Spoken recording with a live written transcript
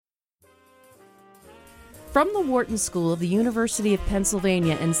From the Wharton School of the University of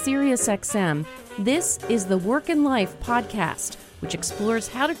Pennsylvania and SiriusXM, this is the Work and Life podcast, which explores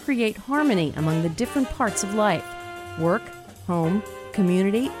how to create harmony among the different parts of life: work, home,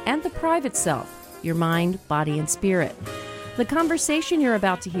 community, and the private self, your mind, body, and spirit. The conversation you're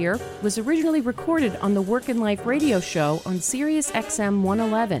about to hear was originally recorded on the Work and Life radio show on SiriusXM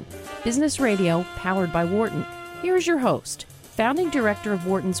 111, business radio powered by Wharton. Here is your host, founding director of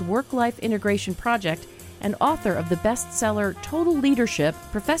Wharton's Work-Life Integration Project and author of the bestseller Total Leadership,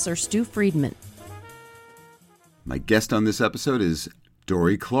 Professor Stu Friedman. My guest on this episode is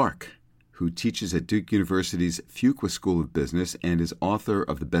Dorie Clark, who teaches at Duke University's Fuqua School of Business and is author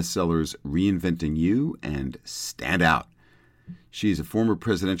of the bestsellers Reinventing You and Stand Out. She is a former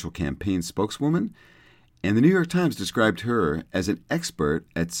presidential campaign spokeswoman, and the New York Times described her as an expert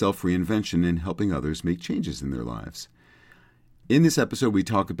at self-reinvention and helping others make changes in their lives. In this episode, we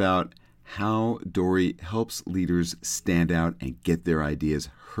talk about how Dorie helps leaders stand out and get their ideas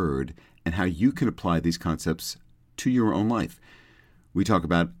heard, and how you can apply these concepts to your own life. We talk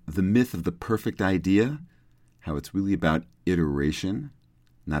about the myth of the perfect idea, how it's really about iteration,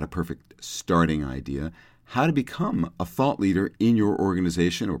 not a perfect starting idea, how to become a thought leader in your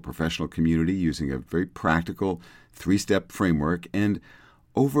organization or professional community using a very practical 3-step framework, and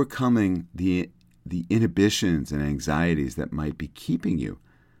overcoming the inhibitions and anxieties that might be keeping you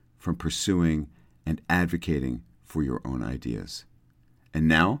from pursuing and advocating for your own ideas. And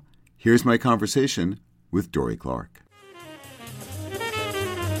now, here's my conversation with Dorie Clark.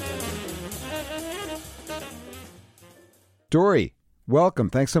 Dorie, welcome.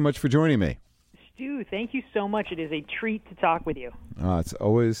 Thanks so much for joining me. Stu, thank you so much. It is a treat to talk with you. It's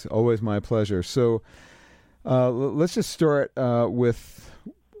always my pleasure. So let's just start with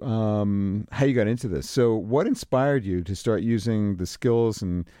how you got into this. So what inspired you to start using the skills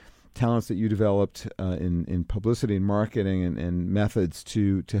and talents that you developed in publicity and marketing and methods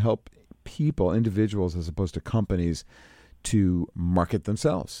to help people, individuals, as opposed to companies, to market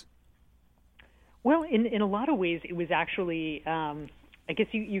themselves? Well, in a lot of ways, it was actually, I guess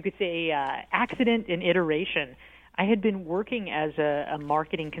you could say, accident and iteration. I had been working as a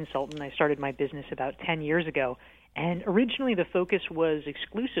marketing consultant. I started my business about 10 years ago. And originally the focus was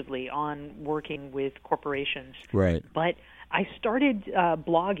exclusively on working with corporations. Right. But I started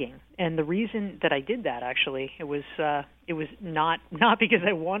blogging, and the reason that I did that, actually, it was not because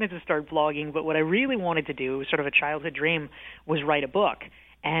I wanted to start blogging, but what I really wanted to do, it was sort of a childhood dream, was write a book.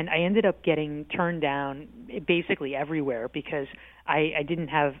 And I ended up getting turned down basically everywhere because I didn't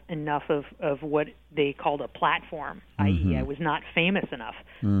have enough of what they called a platform, i.e. I was not famous enough.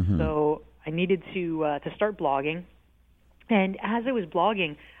 So I needed to start blogging. And as I was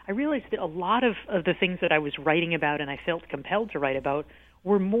blogging, I realized that a lot of the things that I was writing about and I felt compelled to write about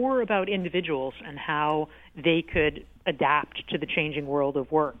were more about individuals and how they could adapt to the changing world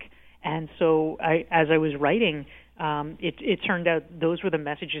of work. And so as I was writing, it turned out those were the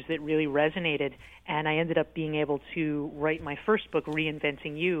messages that really resonated, and I ended up being able to write my first book,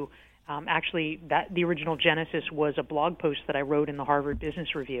 Reinventing You. Actually, the original genesis was a blog post that I wrote in the Harvard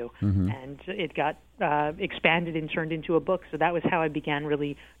Business Review, and it got expanded and turned into a book. So that was how I began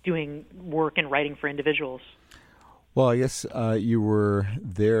really doing work and writing for individuals. Well, I guess you were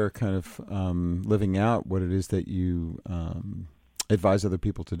there kind of living out what it is that you advise other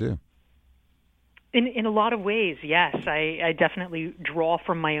people to do. In a lot of ways, yes. I definitely draw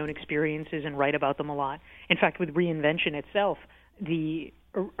from my own experiences and write about them a lot. In fact, with Reinvention itself, the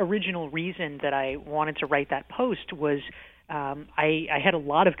original reason that I wanted to write that post was I had a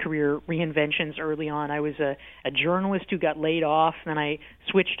lot of career reinventions early on. I was a journalist who got laid off, then I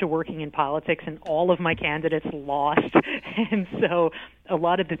switched to working in politics, and all of my candidates lost. And so a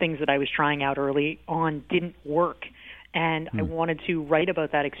lot of the things that I was trying out early on didn't work. And I wanted to write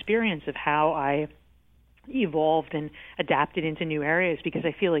about that experience of how I evolved and adapted into new areas, because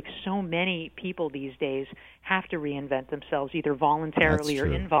I feel like so many people these days have to reinvent themselves either voluntarily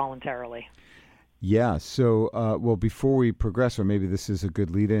or involuntarily. Yeah. So, well, before we progress, or maybe this is a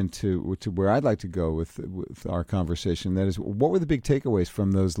good lead in to where I'd like to go with our conversation, that is, what were the big takeaways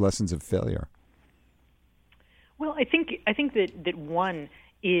from those lessons of failure? Well, I think that one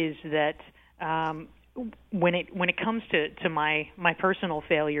is that when it comes to my personal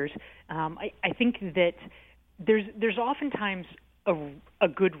failures, I think that there's oftentimes a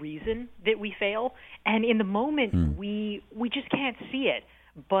good reason that we fail, and in the moment we just can't see it.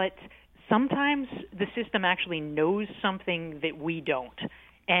 But sometimes the system actually knows something that we don't.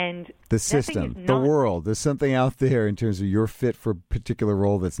 And the system, the world, there's something out there in terms of you're fit for a particular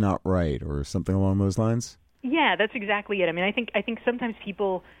role that's not right, or something along those lines? Yeah, that's exactly it. I mean, I think sometimes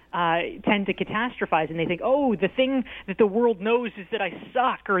people tend to catastrophize, and they think, oh, the thing that the world knows is that I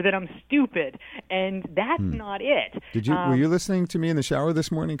suck or that I'm stupid, and that's not it. Were you listening to me in the shower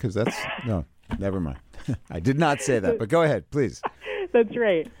this morning? Because no, never mind. I did not say that, but go ahead, please. That's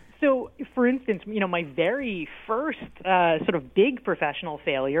right. So, for instance, my very first sort of big professional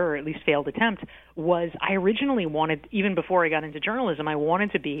failure, or at least failed attempt, was I originally wanted, even before I got into journalism, I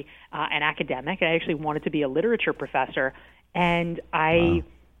wanted to be an academic. I actually wanted to be a literature professor, and I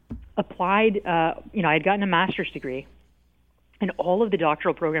applied. I had gotten a master's degree, and all of the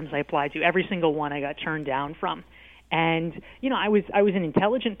doctoral programs I applied to, every single one I got turned down from. And I was an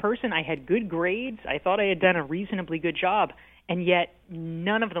intelligent person. I had good grades. I thought I had done a reasonably good job. And yet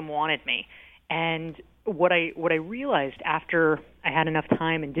none of them wanted me. And what I realized after I had enough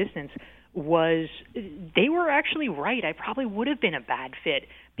time and distance was they were actually right. I probably would have been a bad fit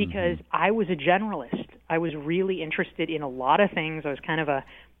because I was a generalist. I was really interested in a lot of things. I was kind of a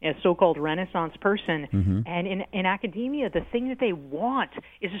so-called Renaissance person. And in academia, the thing that they want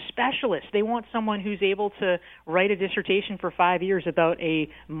is a specialist. They want someone who's able to write a dissertation for 5 years about a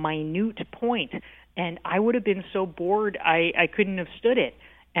minute point. And I would have been so bored, I couldn't have stood it.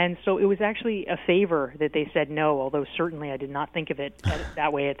 And so it was actually a favor that they said no, although certainly I did not think of it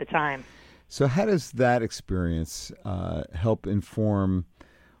that way at the time. So how does that experience help inform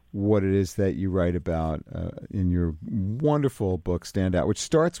what it is that you write about in your wonderful book, Stand Out, which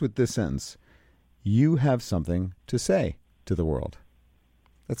starts with this sentence: you have something to say to the world?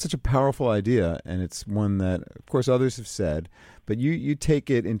 That's such a powerful idea, and it's one that, of course, others have said, but you take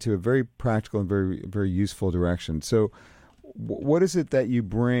it into a very practical and very, very useful direction. So what is it that you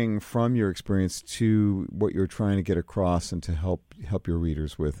bring from your experience to what you're trying to get across and to help your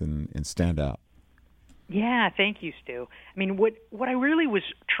readers with and stand out? Yeah, thank you, Stu. I mean, what I really was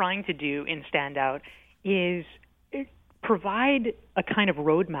trying to do in Stand Out is provide a kind of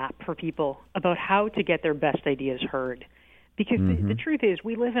roadmap for people about how to get their best ideas heard. Because the truth is,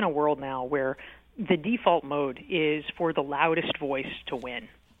 we live in a world now where the default mode is for the loudest voice to win,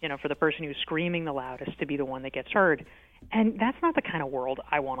 for the person who's screaming the loudest to be the one that gets heard. And that's not the kind of world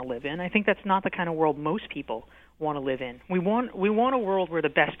I want to live in. I think that's not the kind of world most people want to live in. We want a world where the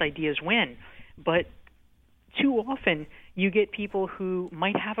best ideas win. But too often, you get people who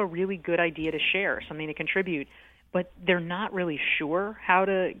might have a really good idea to share, something to contribute, but they're not really sure how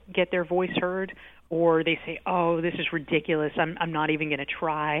to get their voice heard. Or they say, oh, this is ridiculous, I'm not even going to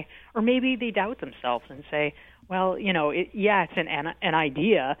try. Or maybe they doubt themselves and say, well, it's an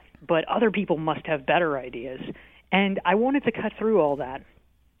idea, but other people must have better ideas. And I wanted to cut through all that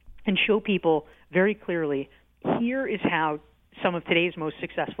and show people very clearly, here is how some of today's most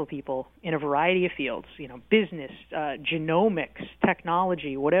successful people in a variety of fields, business, genomics,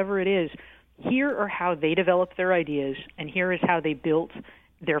 technology, whatever it is, here are how they developed their ideas, and here is how they built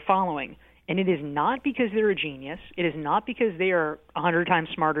their following. And it is not because they're a genius. It is not because they are 100 times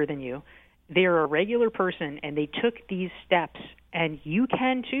smarter than you. They are a regular person, and they took these steps, and you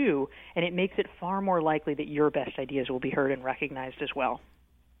can too, and it makes it far more likely that your best ideas will be heard and recognized as well.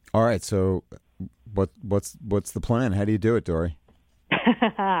 All right, so what's the plan? How do you do it, Dory?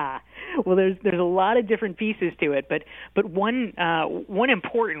 Well, there's a lot of different pieces to it, but one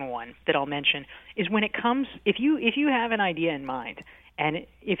important one that I'll mention is when it comes, if you have an idea in mind, and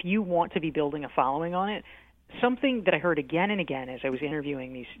if you want to be building a following on it, something that I heard again and again as I was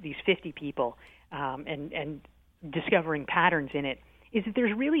interviewing these 50 people and discovering patterns in it, is that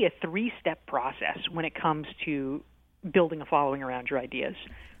there's really a 3-step process when it comes to building a following around your ideas.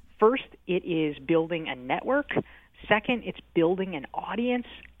 First, it is building a network. Second, it's building an audience.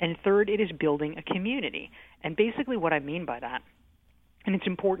 And third, it is building a community. And basically what I mean by that, and it's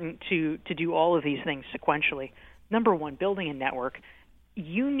important to do all of these things sequentially. Number one, building a network.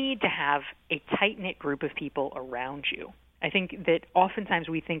 You need to have a tight-knit group of people around you. I think that oftentimes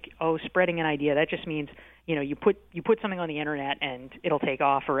we think, spreading an idea, that just means, you put something on the internet and it'll take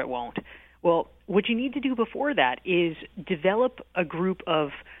off or it won't. Well, what you need to do before that is develop a group of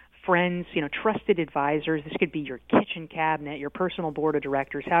friends, trusted advisors. This could be your kitchen cabinet, your personal board of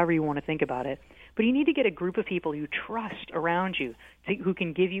directors, however you want to think about it. But you need to get a group of people you trust around you who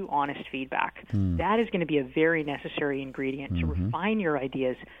can give you honest feedback. That is going to be a very necessary ingredient to refine your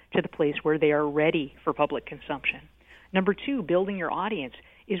ideas to the place where they are ready for public consumption. Number two, building your audience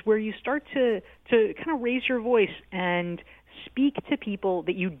is where you start to kind of raise your voice and speak to people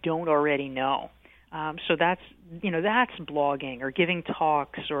that you don't already know. So that's blogging or giving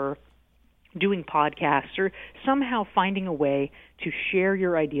talks or doing podcasts or somehow finding a way to share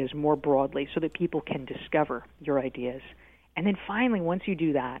your ideas more broadly so that people can discover your ideas. And then finally, once you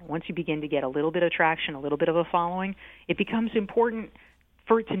do that, once you begin to get a little bit of traction, a little bit of a following, it becomes important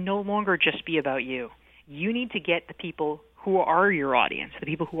for it to no longer just be about you. You need to get the people who are your audience, the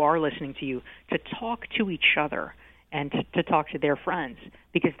people who are listening to you, to talk to each other and to talk to their friends,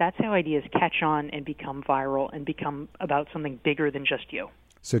 because that's how ideas catch on and become viral and become about something bigger than just you.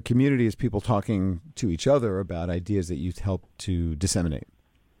 So community is people talking to each other about ideas that you've helped to disseminate.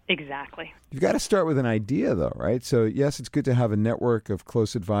 Exactly. You've got to start with an idea, though, right? So, yes, it's good to have a network of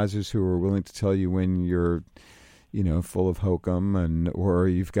close advisors who are willing to tell you when you're, full of hokum or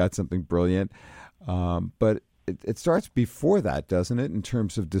you've got something brilliant. But it starts before that, doesn't it, in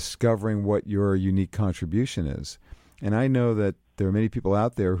terms of discovering what your unique contribution is. And I know that there are many people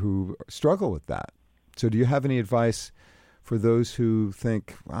out there who struggle with that. So do you have any advice for those who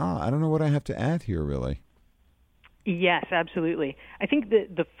think, I don't know what I have to add here, really? Yes, absolutely. I think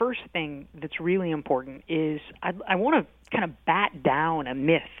the first thing that's really important is I want to kind of bat down a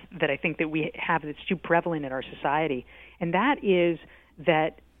myth that I think that we have that's too prevalent in our society, and that is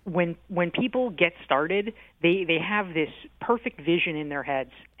that when people get started, they have this perfect vision in their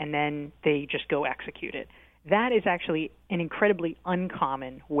heads, and then they just go execute it. That is actually an incredibly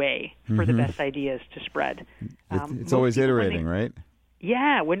uncommon way for the best ideas to spread. It's always iterating, right?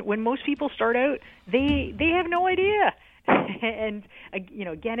 Yeah, when most people start out, they have no idea. And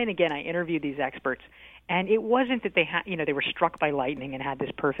again and again, I interviewed these experts, and it wasn't that they were struck by lightning and had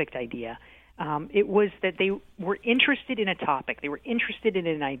this perfect idea. It was that they were interested in a topic, they were interested in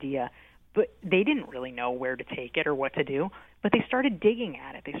an idea, but they didn't really know where to take it or what to do. But they started digging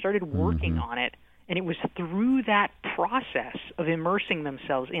at it, they started working on it, and it was through that process of immersing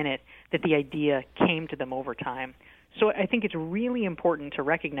themselves in it that the idea came to them over time. So I think it's really important to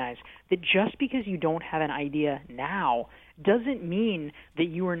recognize that just because you don't have an idea now doesn't mean that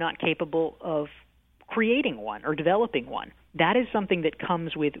you are not capable of creating one or developing one. That is something that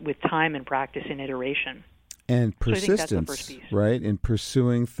comes with time and practice and iteration. And persistence, so I think that's the first piece. Right? In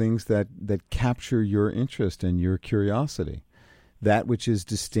pursuing things that capture your interest and your curiosity, that which is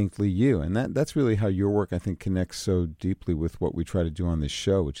distinctly you. And that's really how your work, I think, connects so deeply with what we try to do on this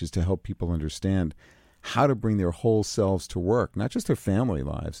show, which is to help people understand how to bring their whole selves to work, not just their family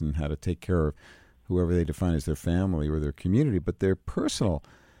lives and how to take care of whoever they define as their family or their community, but their personal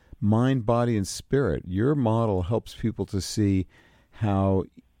mind, body, and spirit. Your model helps people to see how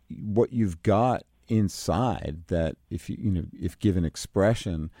what you've got inside that, if given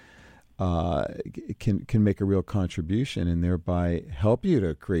expression, can make a real contribution and thereby help you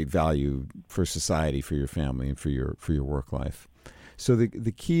to create value for society, for your family, and for your work life. So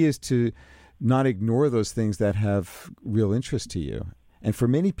the key is to not ignore those things that have real interest to you. And for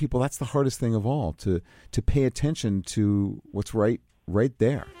many people, that's the hardest thing of all, to pay attention to what's right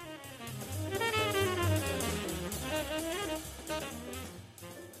there.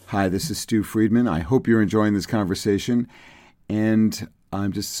 Hi, this is Stu Friedman. I hope you're enjoying this conversation, and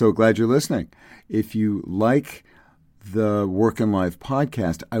I'm just so glad you're listening. If you like the Work and Life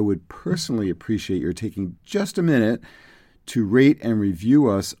podcast, I would personally appreciate your taking just a minute to rate and review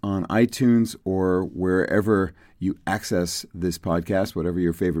us on iTunes or wherever you access this podcast, whatever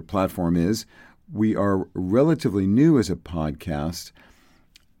your favorite platform is. We are relatively new as a podcast,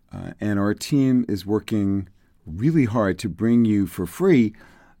 and our team is working really hard to bring you for free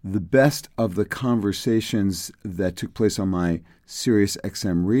the best of the conversations that took place on my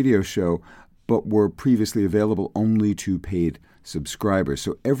SiriusXM radio show, but were previously available only to paid subscribers.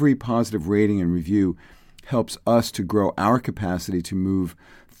 So every positive rating and review helps us to grow our capacity to move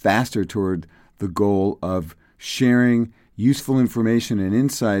faster toward the goal of sharing useful information and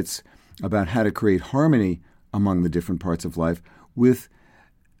insights about how to create harmony among the different parts of life with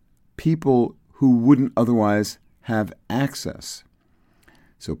people who wouldn't otherwise have access.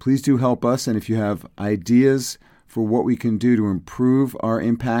 So please do help us, and if you have ideas for what we can do to improve our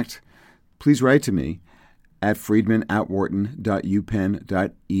impact, please write to me at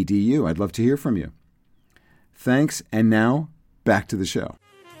friedman@wharton.upenn.edu. I'd love to hear from you. Thanks, and now back to the show.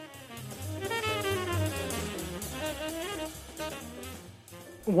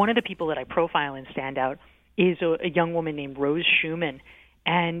 One of the people that I profile in Standout is a young woman named Rose Schumann,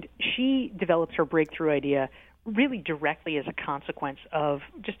 and she develops her breakthrough idea really directly as a consequence of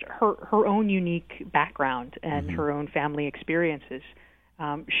just her own unique background and her own family experiences.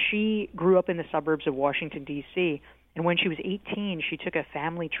 She grew up in the suburbs of Washington, D.C., and when she was 18, she took a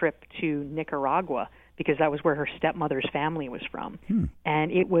family trip to Nicaragua because that was where her stepmother's family was from.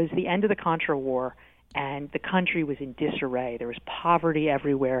 And it was the end of the Contra War, and the country was in disarray. There was poverty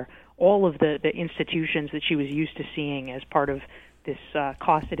everywhere. All of the institutions that she was used to seeing as part of this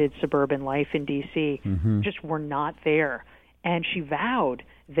cosseted suburban life in D.C. just were not there. And she vowed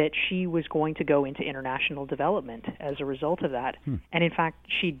that she was going to go into international development as a result of that. And in fact,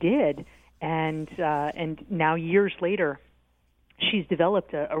 she did. And now years later, she's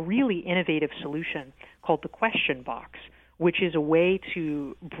developed a really innovative solution called the Question Box, which is a way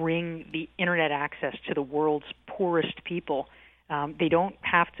to bring the internet access to the world's poorest people. They don't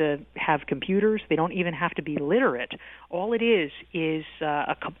have to have computers. They don't even have to be literate. All it is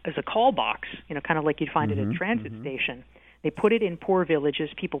a call box, kind of like you'd find at a transit station. They put it in poor villages.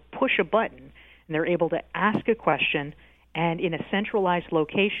 People push a button, and they're able to ask a question. And in a centralized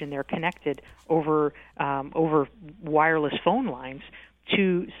location, they're connected over wireless phone lines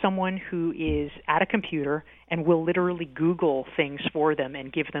to someone who is at a computer and will literally Google things for them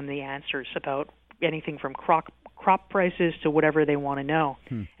and give them the answers about anything from crop prices to whatever they want to know.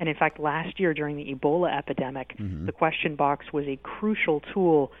 And in fact, last year during the Ebola epidemic, the Question Box was a crucial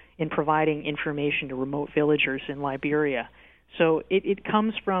tool in providing information to remote villagers in Liberia. So it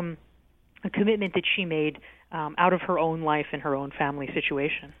comes from a commitment that she made out of her own life and her own family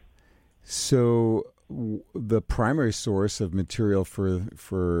situation. So the primary source of material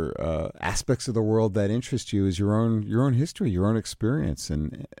for aspects of the world that interest you is your own history, your own experience,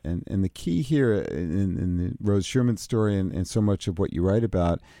 and the key here in the Rose Sherman story and so much of what you write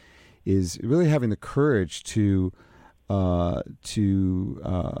about is really having the courage to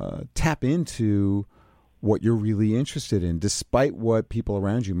tap into what you're really interested in, despite what people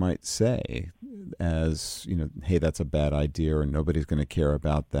around you might say, as hey, that's a bad idea, or nobody's going to care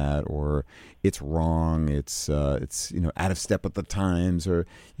about that, or it's wrong, it's out of step with the times, or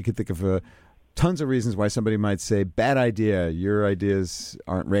you could think of tons of reasons why somebody might say, bad idea, your ideas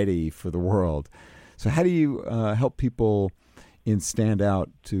aren't ready for the world. So how do you help people stand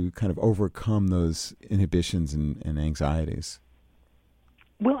out to kind of overcome those inhibitions and anxieties?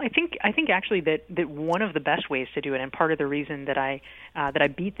 Well, I think actually that one of the best ways to do it, and part of the reason that I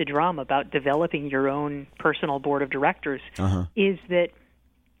beat the drum about developing your own personal board of directors, is that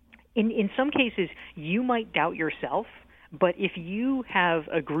in some cases you might doubt yourself, but if you have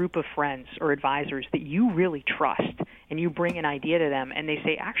a group of friends or advisors that you really trust, and you bring an idea to them, and they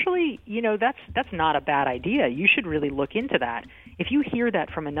say, actually, that's not a bad idea. You should really look into that. If you hear that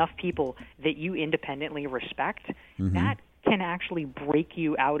from enough people that you independently respect, that can actually break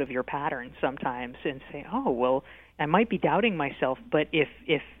you out of your pattern sometimes and say, oh, well, I might be doubting myself, but if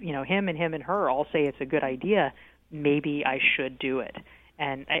him and her all say it's a good idea, maybe I should do it.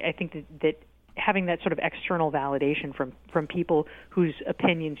 And I think that having that sort of external validation from people whose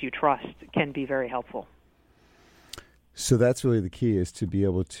opinions you trust can be very helpful. So that's really the key, is to be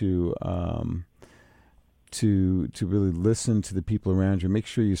able to really listen to the people around you. Make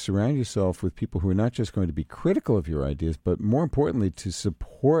sure you surround yourself with people who are not just going to be critical of your ideas, but more importantly, to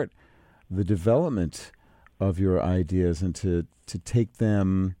support the development of your ideas and to take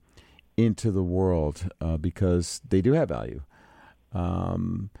them into the world because they do have value.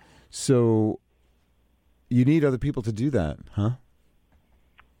 So you need other people to do that, huh?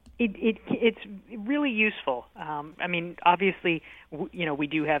 It's really useful. I mean, obviously, we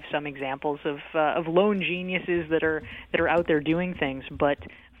do have some examples of lone geniuses that are out there doing things, but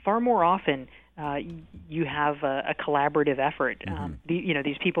far more often you have a collaborative effort.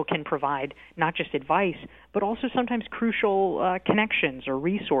 These people can provide not just advice, but also sometimes crucial connections or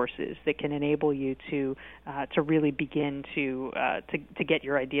resources that can enable you to really begin to get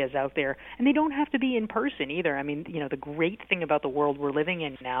your ideas out there. And they don't have to be in person either. I mean, the great thing about the world we're living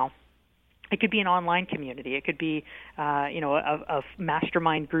in now, it could be an online community. It could be, a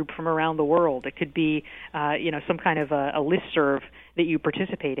mastermind group from around the world. It could be, some kind of a listserv that you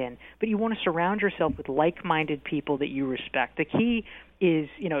participate in. But you want to surround yourself with like-minded people that you respect. The key is,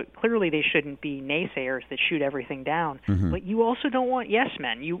 clearly they shouldn't be naysayers that shoot everything down. But you also don't want yes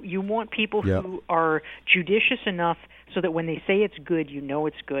men. You want people who are judicious enough so that when they say it's good, you know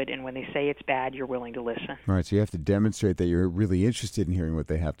it's good, and when they say it's bad, you're willing to listen. Right. So you have to demonstrate that you're really interested in hearing what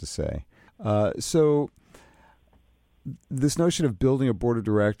they have to say. So this notion of building a board of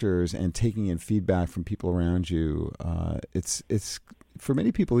directors and taking in feedback from people around you, it's for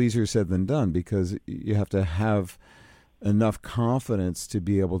many people easier said than done, because you have to have enough confidence to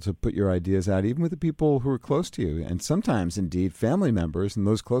be able to put your ideas out, even with the people who are close to you. And sometimes, indeed, family members and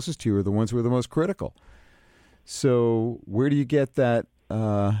those closest to you are the ones who are the most critical. So where do you get that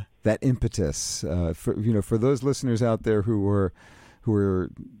impetus? For those listeners out there who are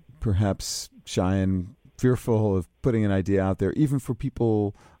perhaps shy and fearful of putting an idea out there, even for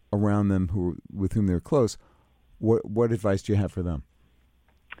people around them with whom they're close, what advice do you have for them?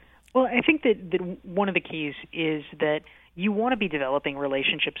 Well, I think that one of the keys is that you want to be developing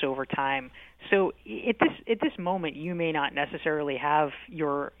relationships over time. So at this moment, you may not necessarily have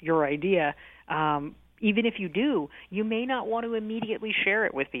your idea. Even if you do, you may not want to immediately share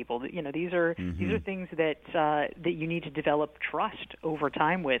it with people. You know, these are things that that you need to develop trust over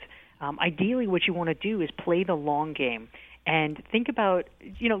time with. Ideally, what you want to do is play the long game. And think about,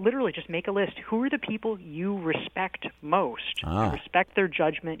 literally just make a list. Who are the people you respect most? You respect their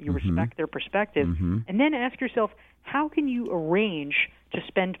judgment, you respect their perspective, and then ask yourself, how can you arrange to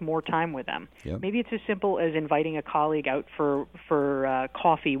spend more time with them? Yep. Maybe it's as simple as inviting a colleague out for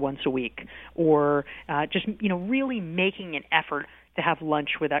coffee once a week, or just really making an effort to have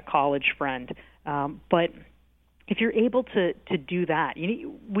lunch with that college friend. But if you're able to do that,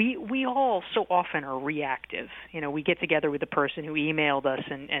 we all so often are reactive. We get together with the person who emailed us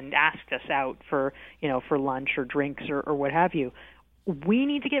and asked us out for lunch or drinks or what have you. We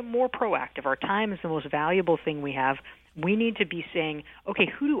need to get more proactive. Our time is the most valuable thing we have. We need to be saying, okay,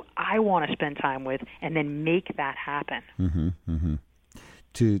 who do I want to spend time with, and then make that happen.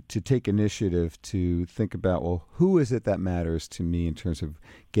 To take initiative to think about, well, who is it that matters to me in terms of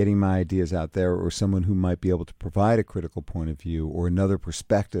getting my ideas out there, or someone who might be able to provide a critical point of view or another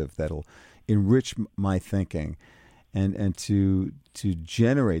perspective that'll enrich my thinking, and to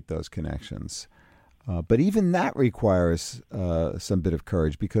generate those connections. But even that requires some bit of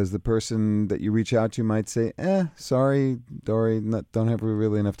courage, because the person that you reach out to might say, sorry, Dory, don't have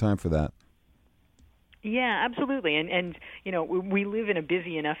really enough time for that. Yeah, absolutely, and we live in a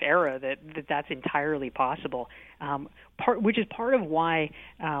busy enough era that's entirely possible. Which is part of why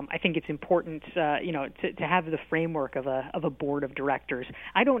I think it's important, to have the framework of a board of directors.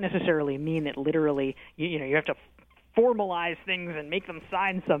 I don't necessarily mean that literally, you have to formalize things and make them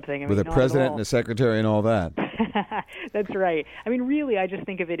sign something. With a president and a secretary and all that. That's right. I mean, really, I just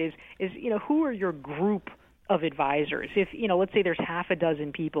think of it as who are your group of advisors? If, let's say there's half a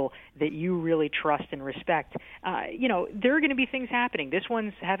dozen people that you really trust and respect, there are going to be things happening. This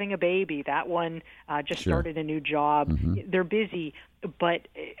one's having a baby. That one just started a new job. They're busy, but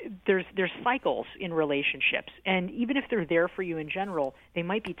there's cycles in relationships. And even if they're there for you in general, they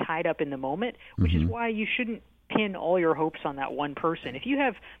might be tied up in the moment, which is why you shouldn't pin all your hopes on that one person. If you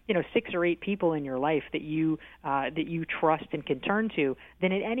have 6 or 8 people in your life that you trust and can turn to,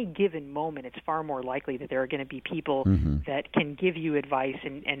 then at any given moment it's far more likely that there are going to be people that can give you advice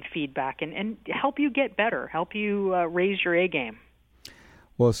and feedback and help you get better, help you raise your A game.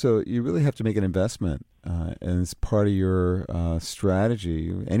 Well, so you really have to make an investment, and it's part of your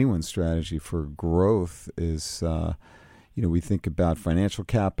strategy. Anyone's strategy for growth is we think about financial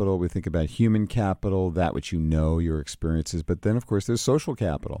capital, we think about human capital, that which your experiences, but then, of course, there's social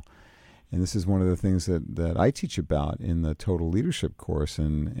capital. And this is one of the things that I teach about in the Total Leadership course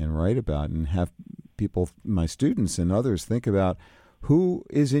and write about, and have people, my students and others, think about who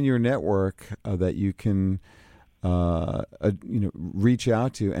is in your network that you can reach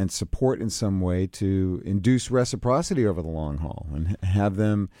out to and support in some way to induce reciprocity over the long haul, and have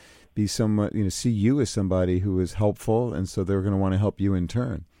them be someone, see you as somebody who is helpful, and so they're going to want to help you in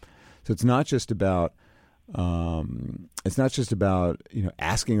turn. So it's not just about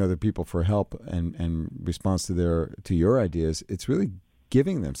asking other people for help and response to your ideas. It's really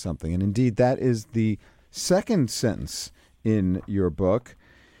giving them something. And indeed, that is the second sentence in your book.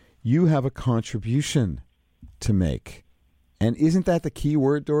 You have a contribution to make. And isn't that the key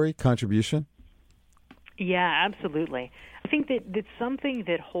word, Dory? Contribution? Yeah, absolutely. I think that's something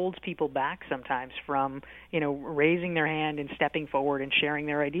that holds people back sometimes from, raising their hand and stepping forward and sharing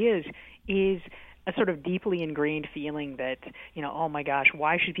their ideas is a sort of deeply ingrained feeling that, oh my gosh,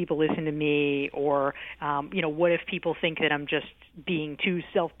 why should people listen to me? Or, what if people think that I'm just being too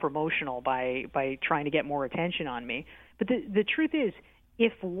self-promotional by trying to get more attention on me? But the truth is,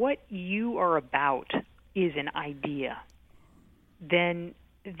 if what you are about is an idea, then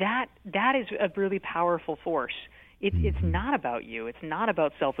that is a really powerful force. It's not about you. It's not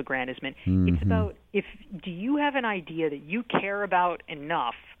about self-aggrandizement. It's about, do you have an idea that you care about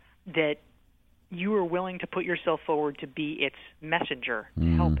enough that you are willing to put yourself forward to be its messenger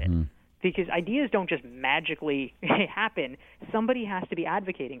to help it? Because ideas don't just magically happen. Somebody has to be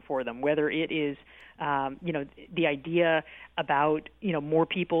advocating for them, whether it is the idea about more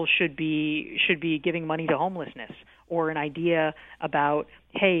people should be giving money to homelessness, or an idea about,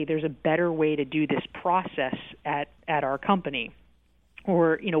 hey, there's a better way to do this process at our company,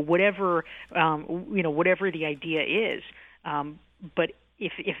 or whatever the idea is. But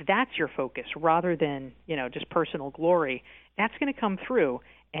if that's your focus rather than just personal glory, that's going to come through,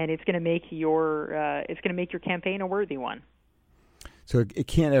 and it's going to make your campaign a worthy one. So it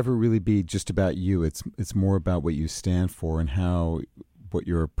can't ever really be just about you. It's more about what you stand for and how what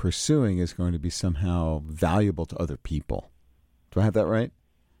you're pursuing is going to be somehow valuable to other people. Do I have that right?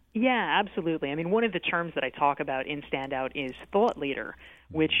 Yeah, absolutely. I mean, one of the terms that I talk about in Standout is thought leader,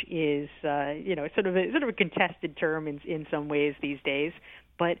 which is sort of a contested term in some ways these days.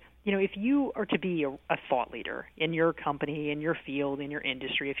 But if you are to be a thought leader in your company, in your field, in your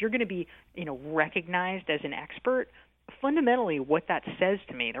industry, if you're going to be recognized as an expert, fundamentally what that says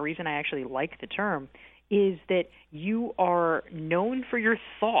to me, the reason I actually like the term, is that you are known for your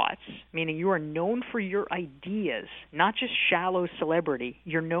thoughts, meaning you are known for your ideas, not just shallow celebrity.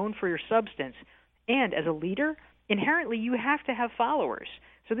 You're known for your substance. And as a leader, inherently you have to have followers.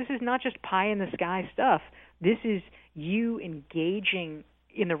 So this is not just pie-in-the-sky stuff. This is you engaging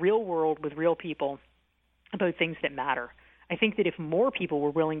in the real world with real people about things that matter. I think that if more people were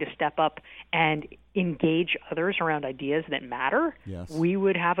willing to step up and engage others around ideas that matter, yes, we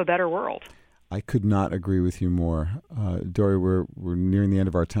would have a better world. I could not agree with you more. Dori, we're nearing the end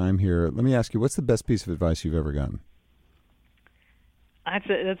of our time here. Let me ask you, what's the best piece of advice you've ever gotten?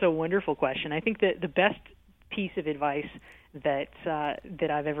 That's a wonderful question. I think that the best piece of advice that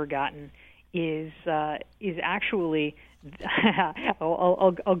I've ever gotten is actually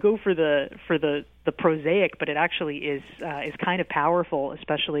I'll go for the prosaic, but it actually is kind of powerful,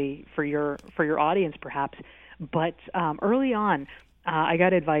 especially for your audience perhaps. But early on, I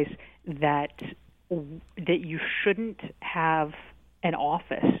got advice that you shouldn't have an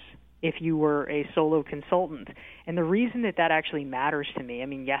office if you were a solo consultant. And the reason that actually matters to me, I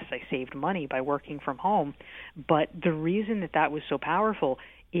mean, yes, I saved money by working from home, but the reason that was so powerful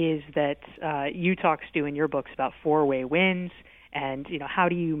is that you talk, Stu, in your books about four-way wins and, how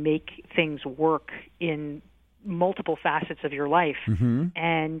do you make things work in multiple facets of your life. Mm-hmm.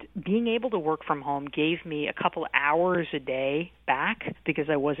 And being able to work from home gave me a couple hours a day back because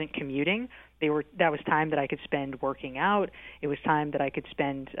I wasn't commuting. That was time that I could spend working out. It was time that I could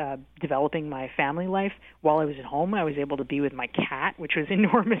spend developing my family life. While I was at home, I was able to be with my cat, which was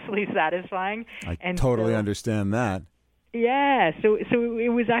enormously satisfying. I totally understand that. Yeah, so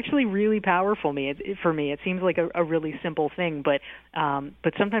it was actually really powerful for me. It seems like a really simple thing, but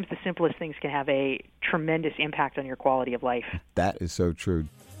sometimes the simplest things can have a tremendous impact on your quality of life. That is so true.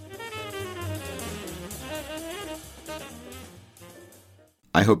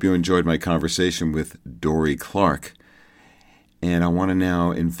 I hope you enjoyed my conversation with Dori Clark, and I want to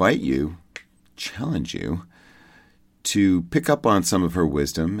now challenge you, to pick up on some of her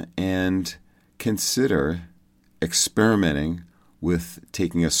wisdom and consider experimenting with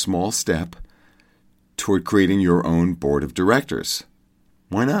taking a small step toward creating your own board of directors.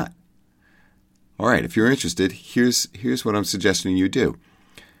 Why not? All right, if you're interested, here's what I'm suggesting you do.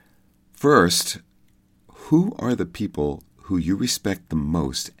 First, who are the people who you respect the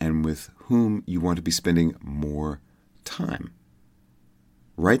most and with whom you want to be spending more time?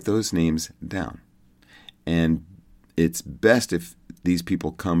 Write those names down. And it's best if these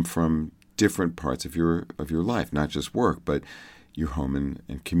people come from different parts of your life, not just work, but your home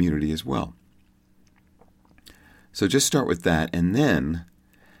and community as well. So just start with that, and then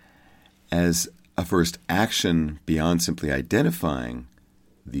as a first action beyond simply identifying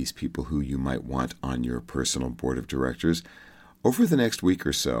these people who you might want on your personal board of directors, over the next week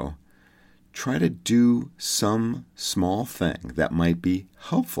or so, try to do some small thing that might be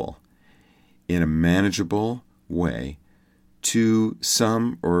helpful in a manageable way to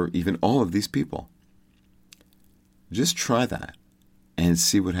some or even all of these people. Just try that and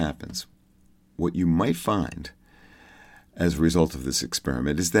see what happens. What you might find as a result of this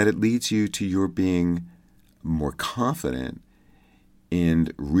experiment is that it leads you to your being more confident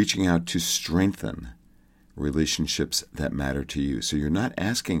in reaching out to strengthen relationships that matter to you. So you're not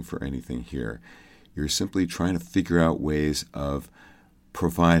asking for anything here. You're simply trying to figure out ways of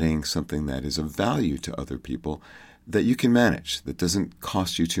providing something that is of value to other people that you can manage, that doesn't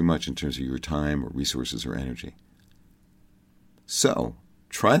cost you too much in terms of your time or resources or energy. So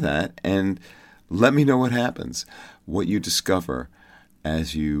try that and let me know what happens, what you discover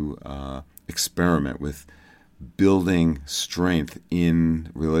as you experiment with building strength in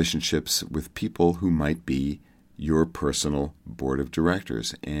relationships with people who might be your personal board of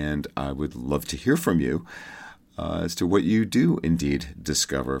directors. And I would love to hear from you as to what you do indeed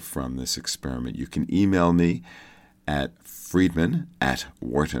discover from this experiment. You can email me at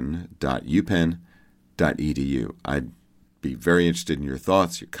friedman@wharton.upenn.edu. I'd be very interested in your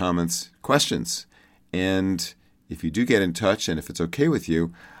thoughts, your comments, questions. And if you do get in touch, and if it's okay with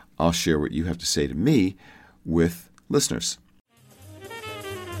you, I'll share what you have to say to me with listeners.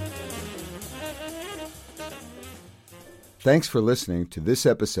 Thanks for listening to this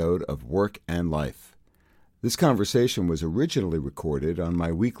episode of Work and Life. This conversation was originally recorded on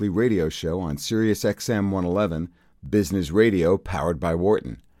my weekly radio show on Sirius XM 111, Business Radio, powered by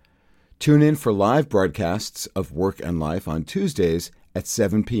Wharton. Tune in for live broadcasts of Work and Life on Tuesdays at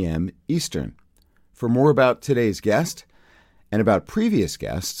 7 p.m. Eastern. For more about today's guest and about previous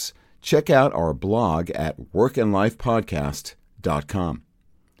guests, check out our blog at workandlifepodcast.com.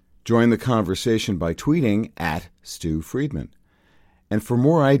 Join the conversation by tweeting at Stu Friedman. And for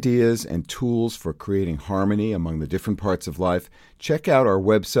more ideas and tools for creating harmony among the different parts of life, check out our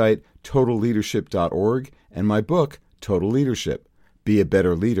website, totalleadership.org, and my book, Total Leadership. Be a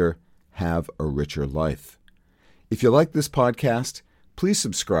better leader, have a richer life. If you like this podcast, please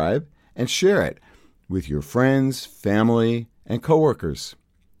subscribe and share it with your friends, family, and coworkers.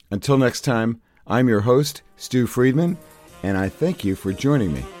 Until next time, I'm your host, Stu Friedman, and I thank you for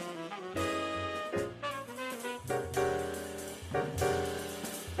joining me.